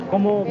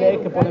¿Cómo ve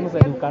que podemos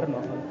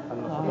educarnos a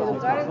nosotros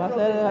mismos? Va a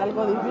ser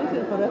algo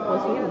difícil, pero es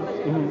posible.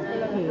 Sí.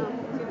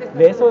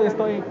 De eso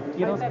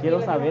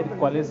quiero saber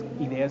cuáles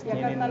ideas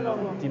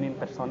tienen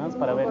personas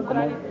para ver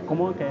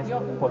cómo que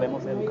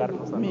podemos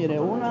educarnos. Mire,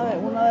 una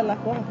de las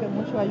cosas que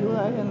mucho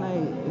ayuda es en la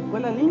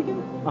escuela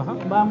Lincoln. Ajá.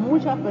 Van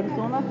muchas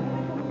personas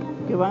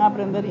que van a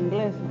aprender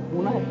inglés.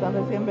 Unas están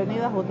recién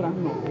venidas, otras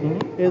no.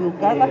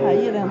 Educarlas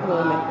ahí dentro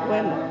de la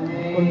escuela.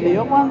 Porque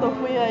yo cuando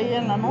fui ahí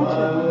en la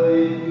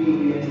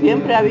noche,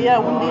 siempre había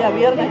un día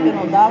viernes que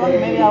nos daban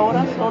media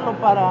hora solo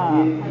para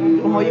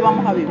cómo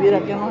íbamos a vivir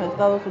aquí en los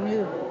Estados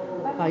Unidos.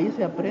 Ahí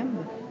se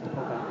aprende.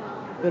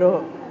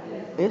 Pero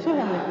eso es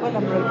en la escuela,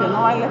 pero el que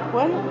no va a la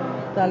escuela,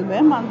 tal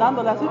vez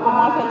mandándole así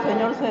como hace el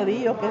señor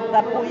Cedillo, que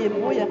está puya y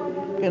puya,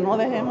 que no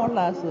dejemos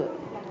las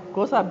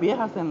cosas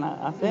viejas en la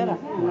acera,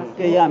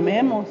 que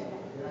llamemos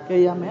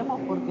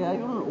porque hay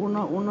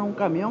un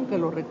camión que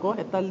lo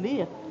recoge tal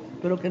día,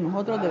 pero que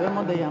nosotros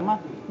debemos de llamar.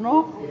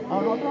 No, a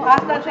nosotros,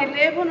 hasta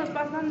teléfonos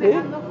pasan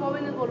dejando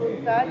jóvenes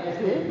voluntarios,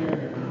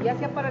 ya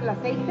sea para el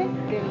aceite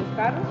de los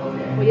carros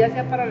o ya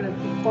sea para las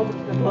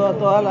compras.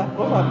 Todas las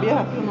cosas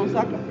viejas que uno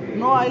saca,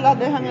 no, ahí las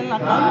dejan en la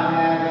calle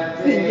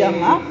sin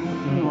llamar.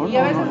 Y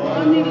a veces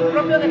no es ni el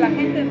propio de la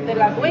gente, de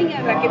la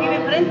dueña, la que vive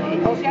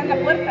enfrente, o sea en la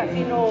puerta,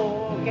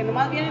 sino que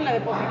nomás vienen y la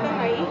depositan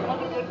ahí, no,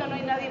 porque ahorita no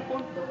hay nadie,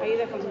 punto, ahí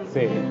dejan.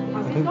 Sí.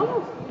 Así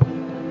somos.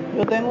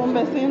 Yo tengo un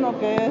vecino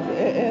que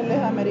él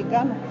es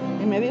americano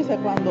y me dice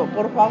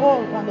por favor,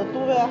 cuando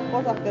tú veas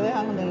cosas que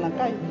dejan en la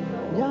calle,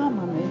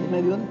 llámame, y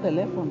me dio un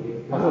teléfono,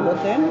 yo lo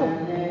tengo.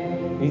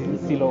 ¿Y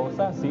si lo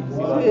usa? Sí,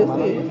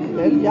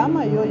 él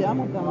llama y yo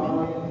llamo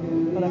también,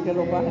 para que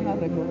lo bajen a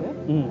recoger.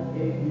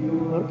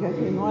 Porque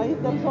si no, ahí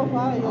está el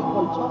sofá y el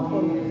colchón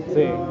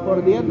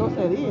por 10,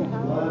 12 días.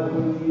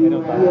 Y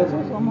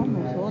eso somos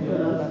nosotros,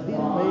 los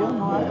latinos, ellos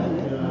no hacen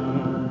eso.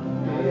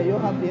 Ellos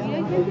atienden. Y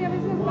hay gente a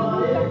veces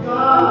adulta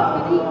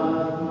que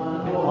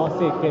oh,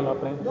 sí, que lo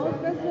aprende.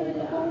 2 veces le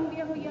tocó un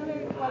viejo ya de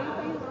 40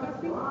 años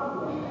casi.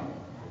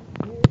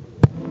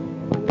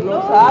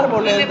 Los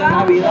árboles de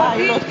Navidad,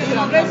 ahí los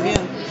tiran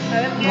también.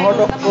 No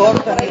los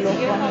cortan y los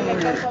ponen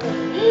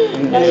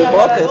en el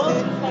bote,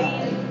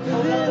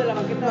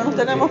 No nos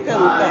tenemos que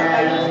educar.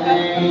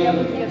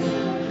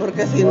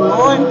 Porque si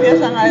no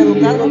empiezan a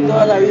educarnos,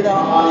 toda la vida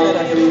vamos a ser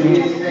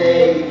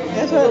así.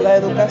 Eso es la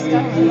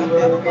educación.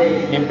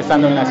 Y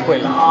empezando en la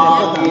escuela.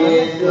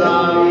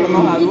 Con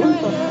los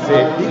adultos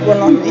y con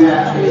los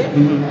niños también.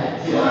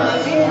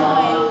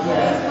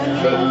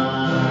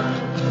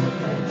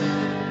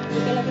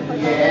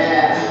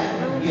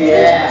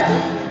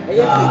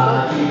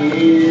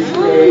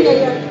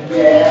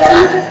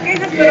 Muchas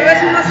quejas, pero a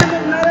veces no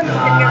hacemos nada más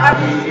que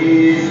quejarnos.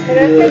 Pero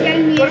es que ya hay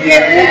miedo. Porque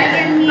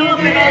hay miedo,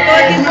 pero todo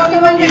el tiempo que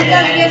van a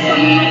estar bien con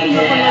uno,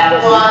 sino con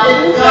nuestros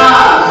hijos.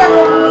 La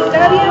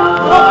comunitaria, no,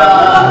 pero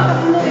no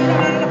estamos haciendo de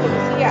hablar a la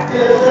policía.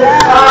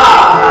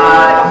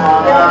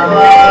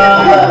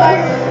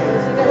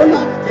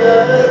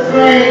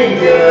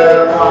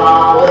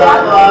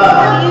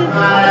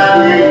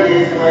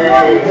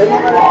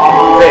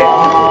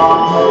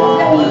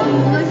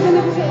 No es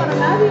beneficio para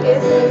nadie.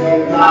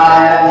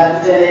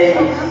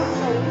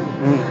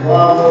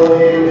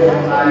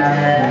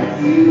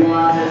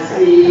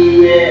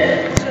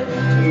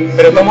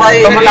 Pero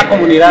toma la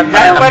comunidad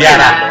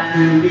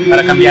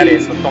para cambiar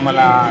eso.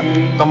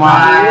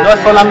 No es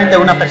solamente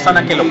una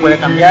persona que lo puede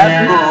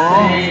cambiar.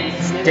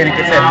 Tiene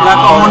que ser la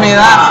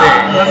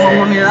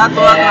comunidad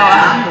toda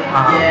trabajando.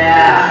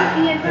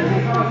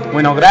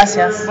 Bueno,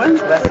 gracias.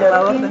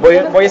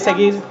 Voy a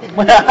seguir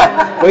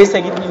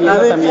mi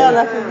vida también. A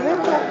las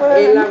iglesias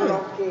puede venir.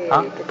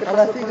 A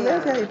las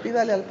iglesias y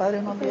pídale al Padre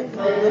unos 10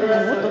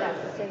 minutos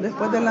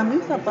después de la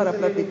misa para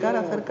platicar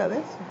acerca de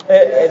eso.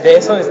 De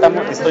eso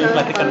estoy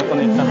platicando con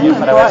él también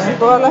para ver en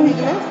todas las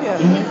iglesias,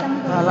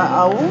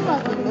 aún las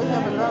iglesias,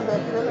 ¿verdad?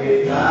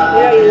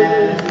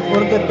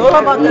 Porque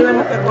todos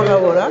tenemos que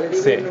colaborar.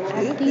 Sí.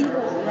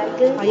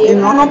 Y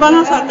no nos van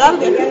a sacar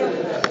de aquí.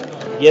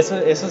 Y eso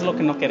es lo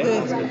que no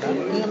queremos, ¿verdad?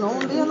 Y no,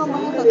 un día nos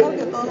van a sacar,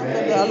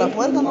 que a la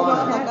puerta nos van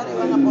a sacar y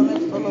van a poner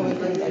solo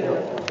vegetariano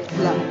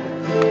blanco.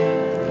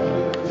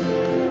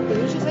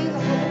 Muchos años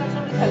atrás eran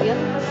solo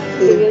italianos,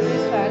 que vivían en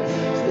Israel.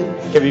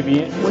 Que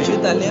vivían. Mucho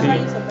italiano.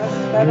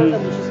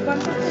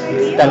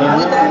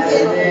 Italiano.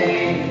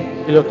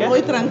 ¿Y lo qué?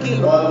 Muy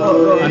tranquilo,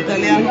 los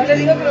italianos. Yo le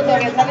digo que los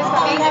orientales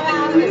también ya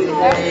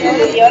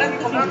necesitan, y ahora que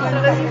compramos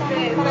otra vez sí,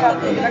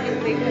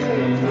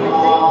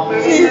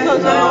 son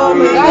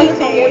muy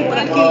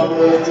tranquilos.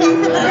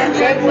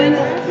 Qué bueno,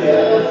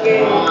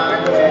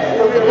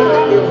 porque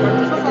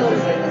los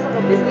adolescentes o lo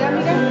que sea,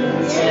 mira,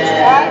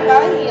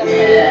 caen y hasta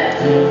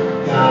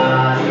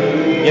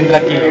bien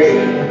tranquilos.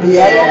 Y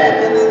algo que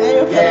tienen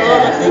ellos, que a todos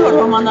los hijos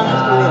los mandan a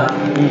estudiar.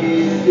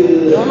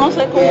 Yo no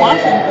sé cómo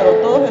hacen, pero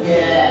todos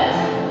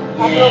estudian.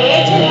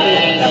 Aprovechen.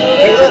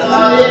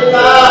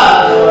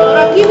 Pero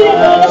aquí mira,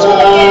 el hecho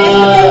de que este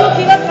tengo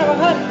que ir a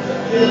trabajar.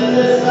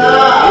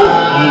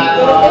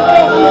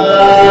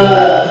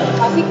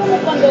 Así como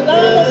cuando nos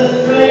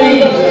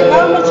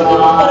dejaban los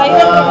chiquitos por ahí a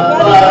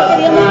trabajar, y no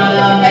queríamos que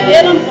se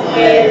cayeran.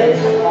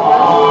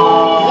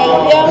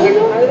 había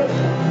uno,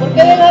 ¿por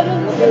qué dejarlos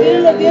que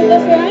tienen los 10,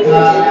 12 años?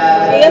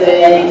 Que ya se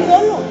pueden ir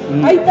solo.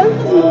 Hay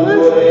tantas mamás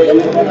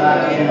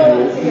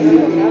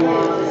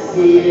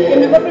que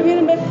mejor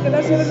prefieren ver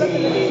quedarse a ver la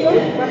televisión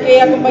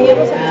que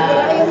acompañarlos a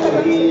la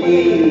escuela.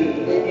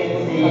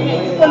 Ay,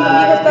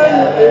 hasta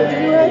cuando se puede. Cuando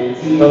mi hija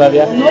estaba en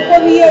 ¿Todavía? no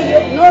podía, yo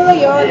no lo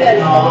llevaba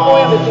diario, tampoco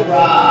voy a mentir.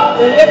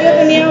 Pero yo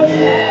tenía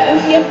un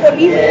tiempo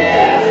libre.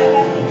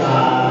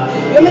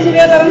 Yo me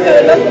subía a la banca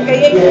del lado porque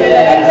ahí hay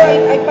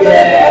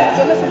palabras de base.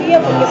 Yo me subía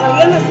porque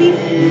salían así,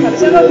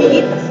 parecían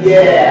hormiguitas.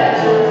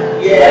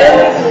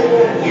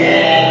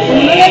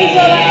 Como no le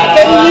avisaba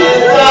que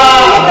viniste, no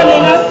iba a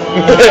caminar.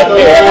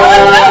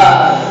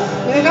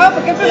 Me dejaba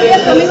porque él prefería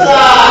conmigo que no,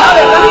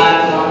 ¿verdad?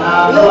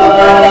 Y yo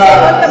pensaba que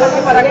aguanta más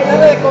que para que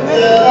nada de comer.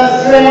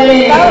 Me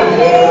molestaba,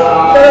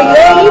 pero yo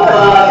iba.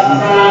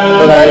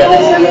 Entonces yo le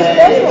decía a mi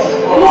esposo,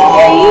 tienes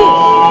que ir.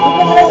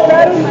 Tú te traes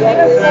caro y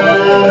maneras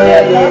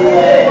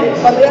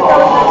cuando ya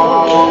estaba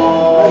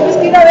tienes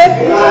que ir a ver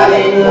cómo sale,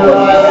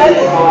 cómo sale.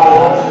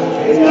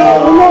 Es que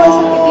uno es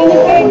el que tiene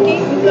que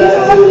empieza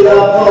a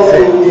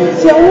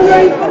si a uno no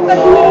le importa,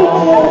 ¿quién le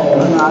importa?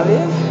 Nadie.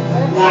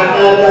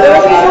 Pero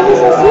es que somos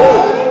así.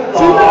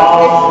 Siempre,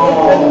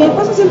 mi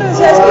esposo siempre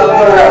decía, es que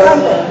estás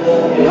trabajando.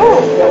 No,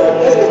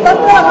 es que estás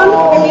trabajando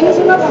porque tienes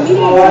una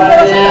familia y no te vas a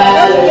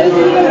trabajar. Si quieres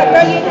vivir en la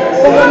calle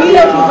con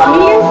familia o sin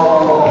familia,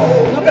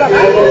 no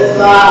trabajes.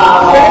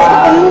 Pero es que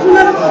tenemos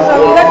una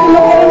responsabilidad que no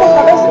queremos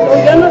a veces, o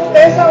ya nos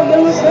pesa o ya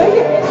no sé.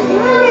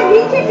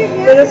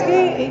 Pero es que,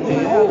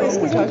 no, es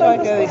que muchachos hay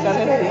que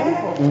dedicarle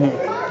tiempo.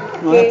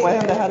 No se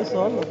pueden dejar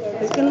solos.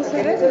 Es que no se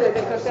debe de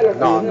dejarse los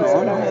No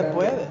se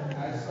puede.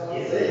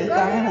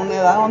 Están en una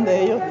edad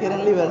donde ellos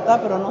quieren libertad,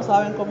 pero no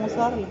saben cómo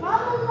usarla.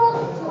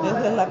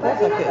 Esa es la cosa,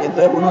 que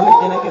entonces uno les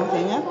tiene que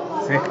enseñar,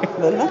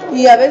 ¿verdad?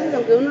 Y a veces,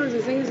 aunque uno les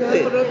enseñe, se va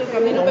por otro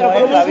camino, pero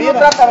por lo la menos uno vida.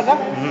 trata, ¿verdad?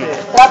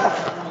 Trata.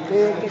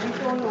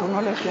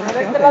 Uno les tiene que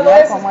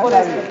enseñar cómo es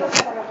la vida.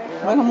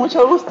 Bueno,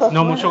 mucho gusto.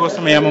 No, mucho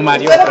gusto, me llamo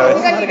Mario otra vez.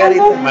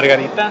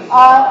 Margarita.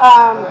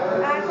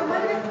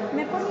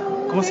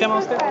 ¿Cómo se llama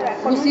usted?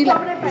 Lucila.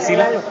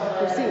 Lucila.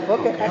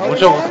 Okay.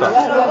 Mucho gusto.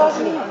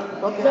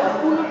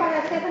 Uno para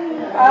hacer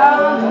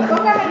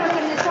póngamelos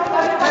en el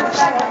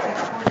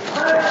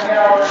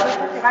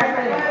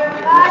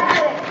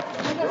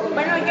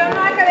Bueno, yo no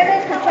acabé de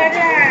escuchar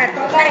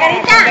toda la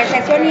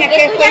conversación y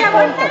aquí fue el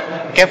punto.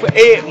 ¿Qué fue?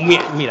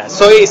 Mira,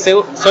 soy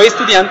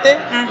estudiante,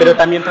 pero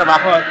también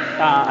trabajo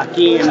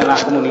aquí en la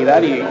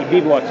comunidad y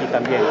vivo aquí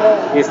también.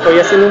 Y estoy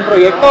haciendo un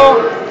proyecto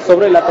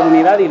sobre la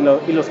comunidad y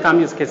los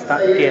cambios que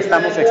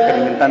estamos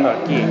experimentando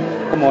aquí,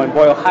 como en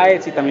Boyle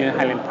Heights y también en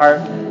Highland Park,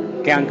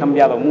 que han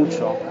cambiado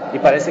mucho. Y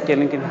parece que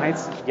Lincoln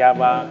Heights ya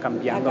va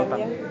cambiando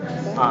también.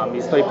 Y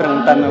estoy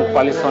preguntando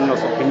cuáles son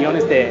las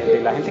opiniones de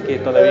la gente que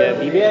todavía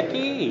vive aquí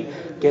y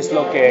qué es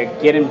lo que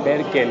quieren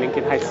ver que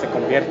Lincoln Heights se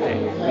convierte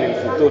en el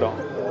futuro.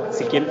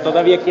 Si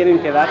todavía quieren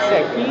quedarse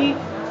aquí,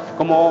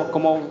 ¿cómo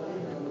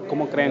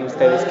creen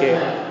ustedes que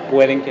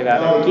pueden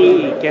quedar aquí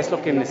y qué es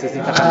lo que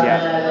necesita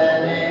cambiar?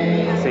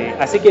 Sí,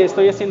 así que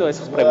estoy haciendo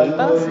esas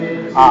preguntas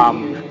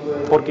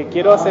porque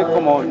quiero hacer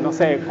como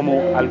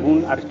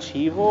algún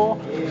archivo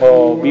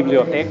o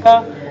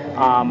biblioteca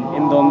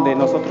en donde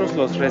nosotros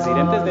los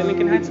residentes de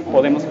Lincoln Heights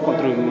podemos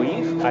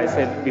contribuir a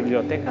esa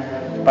biblioteca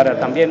para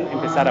también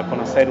empezar a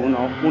conocer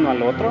uno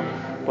al otro,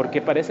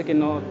 porque parece que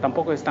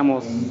tampoco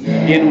estamos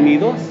bien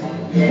unidos,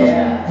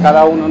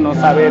 cada uno no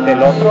sabe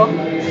del otro,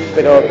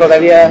 pero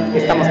todavía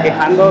estamos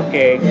quejando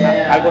que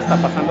algo está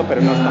pasando,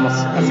 pero no estamos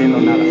haciendo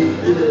nada.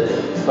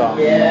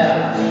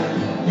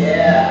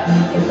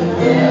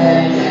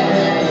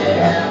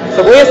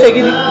 Voy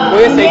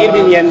a seguir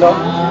viniendo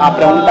a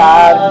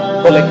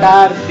preguntar,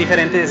 colectar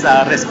diferentes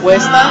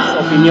respuestas,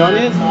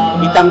 opiniones,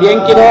 y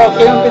también quiero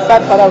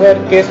empezar para ver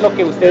qué es lo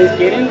que ustedes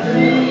quieren,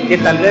 que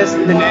tal vez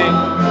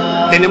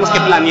tenemos que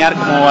planear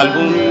como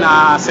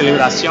alguna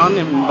celebración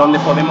en donde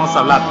podemos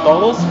hablar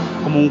todos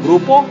como un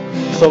grupo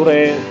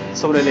sobre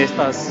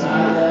estas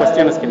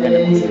cuestiones que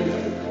tenemos.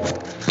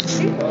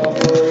 Sí,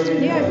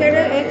 hacer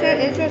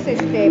esas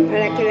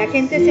para que la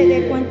gente se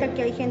dé cuenta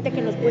que hay gente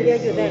que nos puede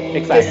ayudar.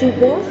 Exacto. Que su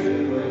voz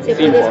se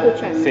puede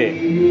escuchar.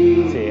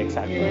 Sí,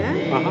 exacto. ¿Verdad?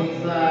 Ajá.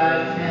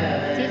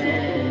 Sí.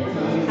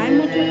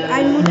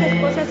 Hay muchas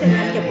cosas en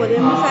las que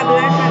podemos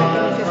hablar para que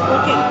nos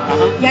escuchen.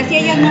 Ya si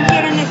ellas no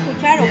quieren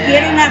escuchar o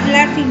quieren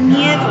hablar sin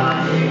miedo.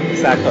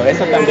 Exacto,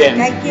 eso también.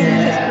 Para que hay quien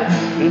nos escuche.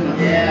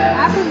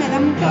 Pues me da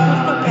mucho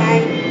gusto que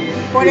hay.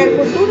 Por el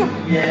futuro.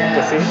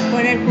 Pues sí.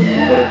 Por el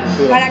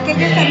futuro. Para que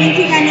ellos también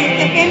sigan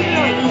este ejemplo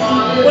y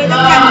puedan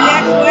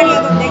cambiar su área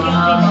donde ellos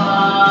viven.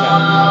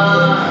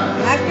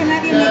 Más que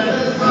nadie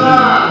ellos.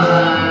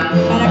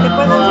 Para que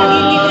puedan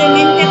salir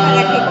libremente,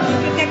 para que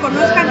se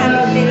conozcan a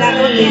los de la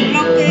otra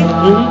bloque.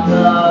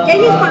 Que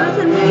ellos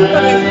conocen mucho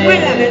por la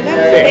escuela, ¿verdad?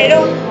 Sí. Pero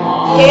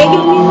que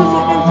ellos mismos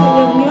hagan sus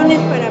reuniones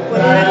para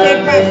poder hacer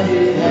paz.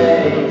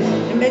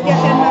 En vez de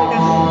hacer más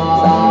caso.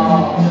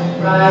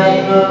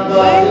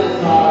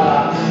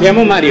 Me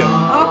llamo Mario.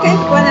 Ok,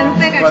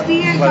 Guadalupe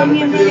García, soy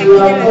miembro de aquí de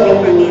la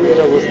compañía.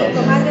 Mucho gusto.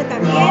 Tu madre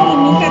también.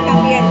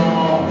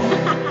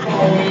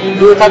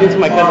 You were talking to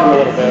my cousin a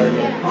little bit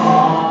earlier.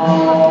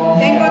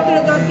 Tengo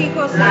otros 2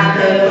 hijos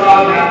también.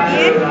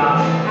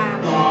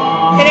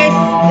 3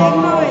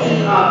 tengo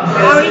y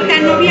ahorita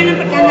no vienen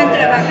porque andan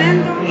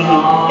trabajando,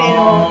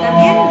 pero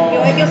también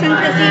ellos han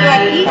crecido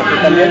aquí.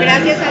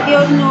 Gracias a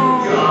Dios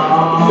no.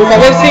 Pues a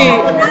ver si.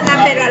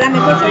 Nada, pero a lo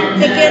mejor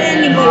se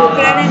quieren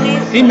involucrar en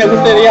eso. Sí, me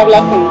gustaría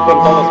hablar con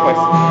todos, pues.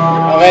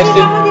 A ver si.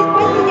 Estamos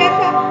dispuestos ya a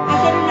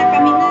hacer una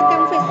caminata,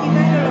 un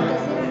festival o lo que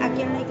sea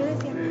aquí en la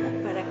iglesia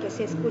para que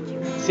se escuche.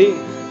 Sí,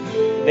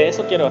 de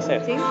eso quiero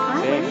hacer. ¿Sí? Sí.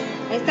 Bueno,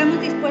 estamos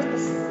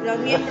dispuestos, los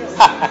miembros.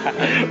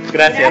 Gracias.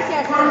 Gracias.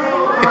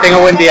 Que tenga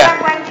buen día. Que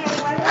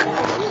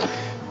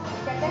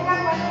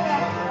tenga buen día.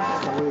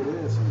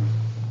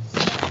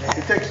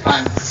 It takes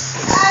time.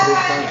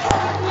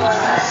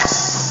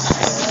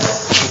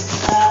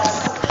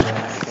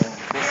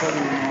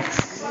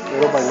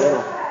 Little by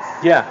little.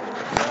 Yeah.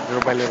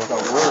 Little by little. The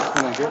word's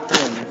gonna get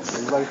there and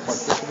everybody's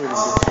participating in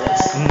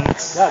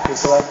this. Yeah,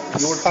 because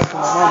you were talking to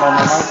my mom. My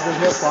mom's been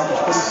here for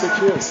almost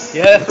 36 years.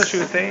 Yeah, that's what she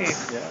was saying.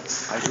 Yeah,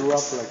 I grew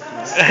up like,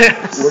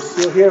 we're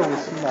still here. We've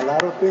seen a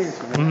lot of things.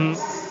 That's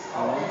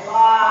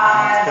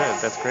good.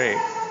 That's great.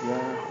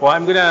 Yeah. Well,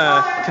 I'm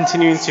gonna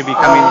continue to be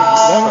coming.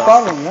 No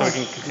problem. So Yeah. we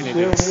can continue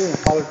Here doing. and here, and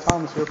Father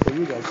Tom is here for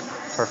you guys.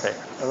 Perfect.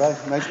 All right.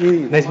 Nice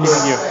meeting you. Nice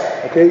meeting you.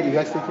 Okay, you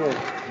guys take care.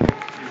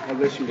 God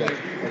bless you guys.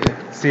 Okay.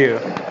 See you.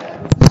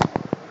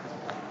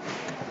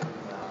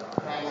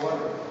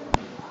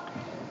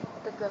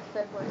 The girl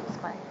said we're in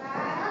Spain.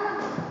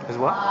 Is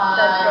what? The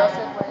girl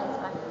said we're in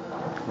Spain.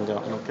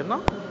 No, que no.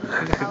 I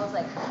was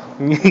like,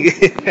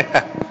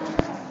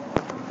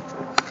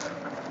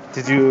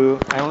 Did you?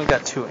 I only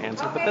got 2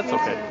 answers, but that's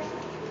okay.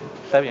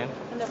 Está bien.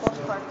 and they're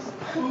both parts.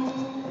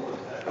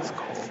 That's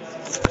cool.